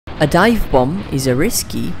A dive bomb is a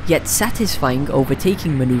risky yet satisfying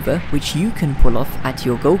overtaking maneuver which you can pull off at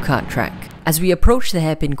your go-kart track. As we approach the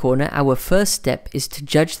hairpin corner, our first step is to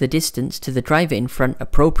judge the distance to the driver in front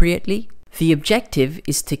appropriately. The objective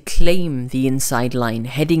is to claim the inside line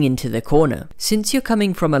heading into the corner. Since you're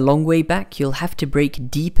coming from a long way back, you'll have to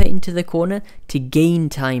brake deeper into the corner to gain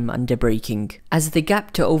time under braking. As the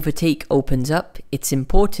gap to overtake opens up, it's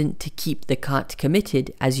important to keep the kart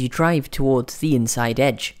committed as you drive towards the inside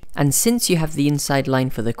edge. And since you have the inside line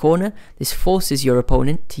for the corner, this forces your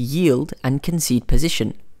opponent to yield and concede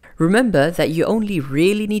position. Remember that you only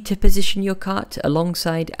really need to position your kart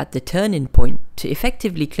alongside at the turn-in point to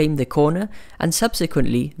effectively claim the corner and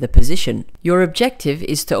subsequently the position. Your objective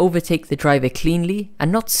is to overtake the driver cleanly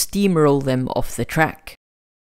and not steamroll them off the track.